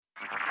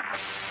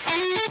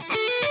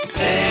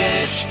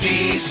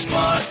HT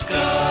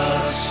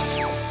Smartcast.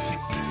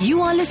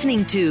 You are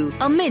listening to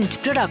a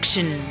Mint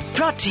production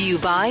brought to you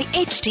by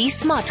HT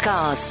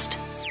Smartcast.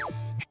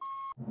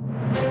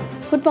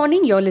 Good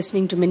morning, you're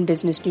listening to Mint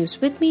Business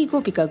News with me,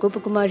 Gopika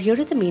Gopakumar. Here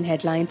are the main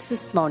headlines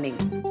this morning.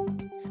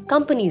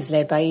 Companies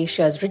led by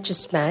Asia's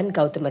richest man,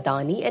 Gautam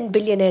Adani, and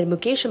billionaire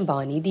Mukesh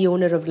Ambani, the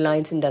owner of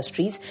Reliance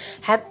Industries,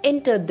 have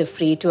entered the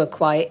fray to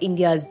acquire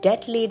India's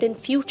debt-laden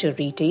Future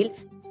Retail,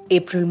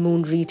 April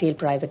Moon Retail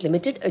Private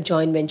Limited, a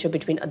joint venture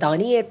between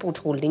Adani Airport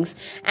Holdings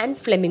and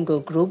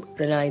Flamingo Group.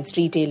 Reliance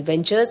Retail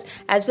Ventures,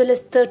 as well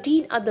as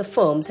 13 other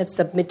firms, have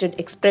submitted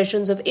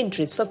expressions of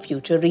interest for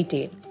Future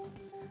Retail.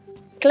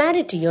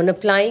 Clarity on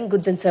applying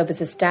goods and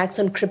services tax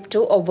on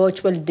crypto or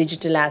virtual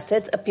digital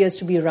assets appears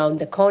to be around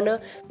the corner,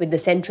 with the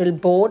Central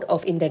Board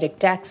of Indirect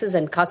Taxes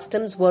and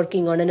Customs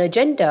working on an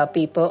agenda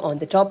paper on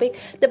the topic.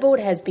 The board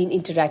has been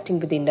interacting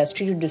with the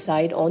industry to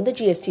decide on the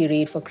GST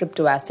rate for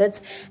crypto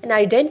assets and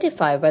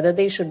identify whether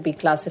they should be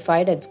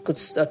classified as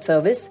goods or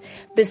service.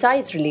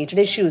 Besides related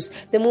issues,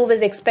 the move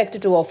is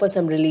expected to offer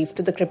some relief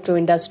to the crypto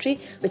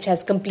industry, which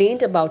has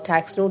complained about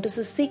tax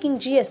notices seeking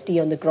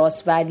GST on the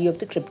gross value of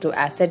the crypto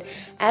asset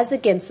as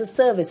against the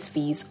service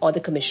fees or the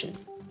commission.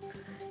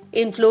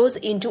 Inflows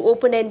into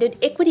open-ended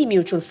equity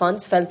mutual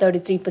funds fell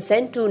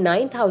 33% to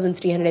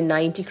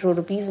 9,390 crore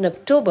rupees in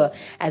October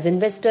as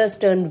investors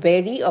turned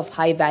wary of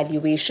high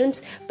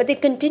valuations, but they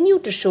continue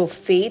to show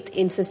faith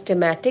in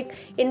systematic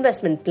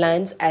investment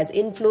plans as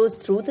inflows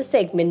through the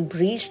segment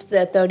breached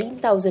the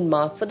 13,000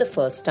 mark for the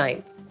first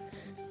time.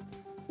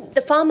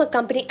 The pharma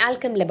company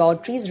Alkem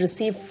Laboratories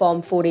received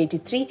Form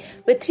 483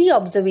 with 3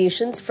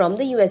 observations from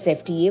the US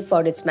FDA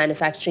for its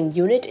manufacturing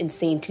unit in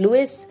St.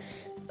 Louis.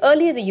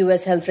 Earlier, the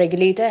US health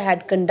regulator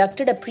had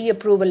conducted a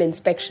pre-approval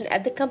inspection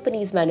at the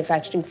company's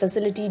manufacturing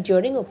facility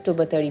during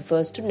October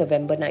 31st to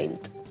November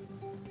 9th.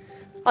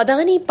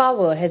 Adani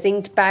Power has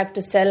inked pact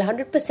to sell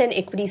 100%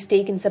 equity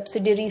stake in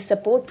subsidiary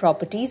Support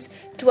Properties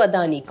to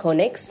Adani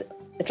Connex.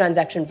 The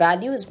transaction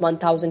value is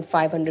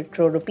 1,500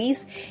 crore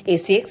rupees.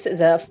 ACX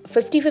is a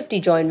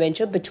 50-50 joint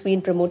venture between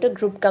promoter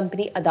group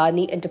company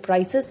Adani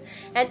Enterprises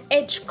and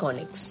Edge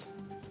Connex.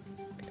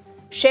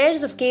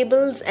 Shares of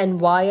cables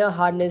and wire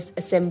harness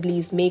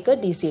assemblies maker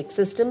DCX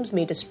Systems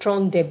made a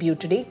strong debut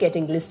today,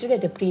 getting listed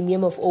at a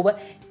premium of over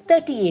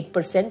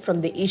 38%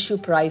 from the issue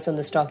price on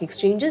the stock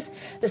exchanges.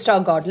 The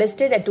stock got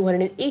listed at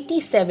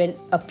 287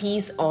 a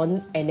piece on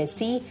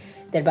NSE,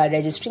 thereby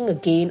registering a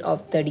gain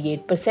of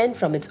 38%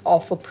 from its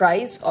offer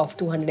price of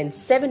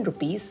 207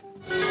 rupees.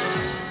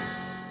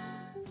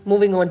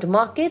 Moving on to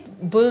markets,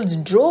 bulls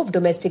drove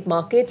domestic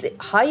markets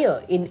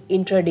higher in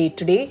intraday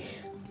today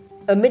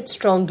amid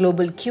strong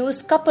global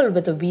cues coupled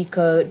with a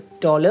weaker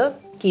dollar.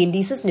 Key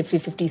indices Nifty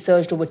 50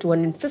 surged over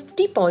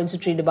 250 points to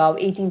trade above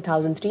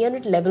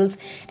 18,300 levels,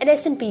 and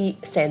S&P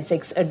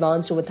Sensex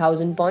advanced over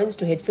 1,000 points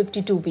to hit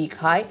 52-week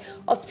high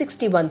of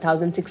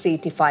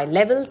 61,685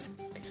 levels.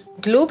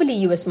 Globally,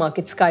 US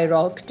markets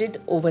skyrocketed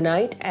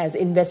overnight as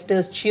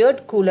investors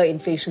cheered cooler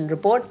inflation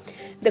report.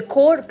 The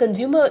core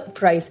consumer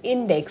price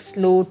index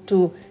slowed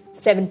to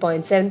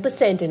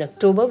 7.7% in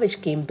October,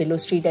 which came below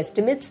street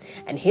estimates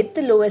and hit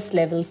the lowest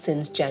level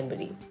since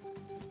January.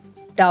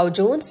 Dow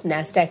Jones,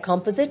 Nasdaq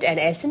Composite and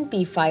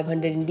S&P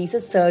 500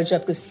 indices surged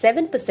up to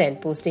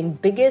 7%, posting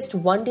biggest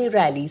one-day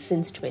rally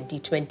since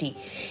 2020.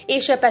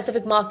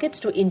 Asia-Pacific markets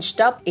too inched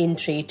up in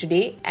trade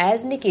today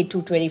as Nikkei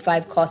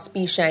 225,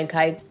 Kospi,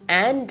 Shanghai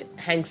and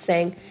Hang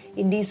Seng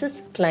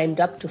indices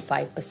climbed up to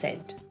 5%.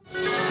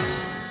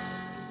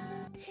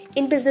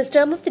 In business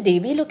term of the day,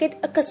 we look at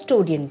a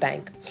custodian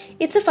bank.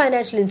 It's a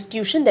financial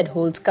institution that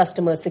holds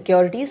customer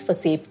securities for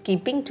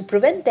safekeeping to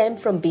prevent them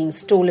from being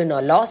stolen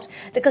or lost.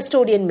 The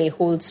custodian may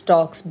hold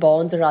stocks,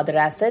 bonds or other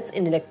assets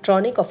in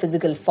electronic or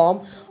physical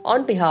form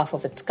on behalf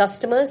of its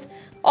customers.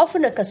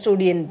 Often a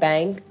custodian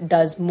bank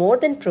does more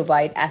than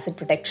provide asset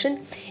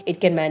protection. It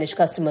can manage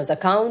customers'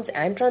 accounts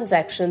and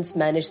transactions,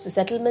 manage the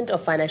settlement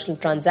of financial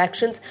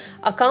transactions,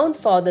 account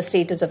for the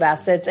status of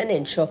assets and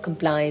ensure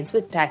compliance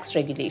with tax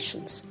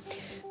regulations.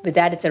 With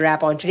that, it's a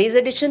wrap on today's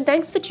edition.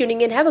 Thanks for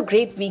tuning in. Have a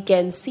great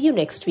weekend. See you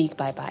next week.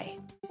 Bye-bye.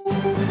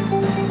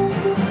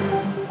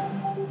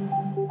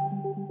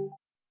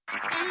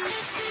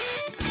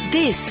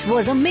 This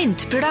was a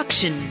Mint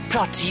production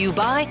brought to you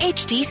by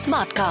HT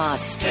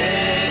Smartcast.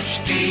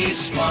 HT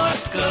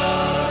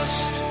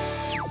Smartcast.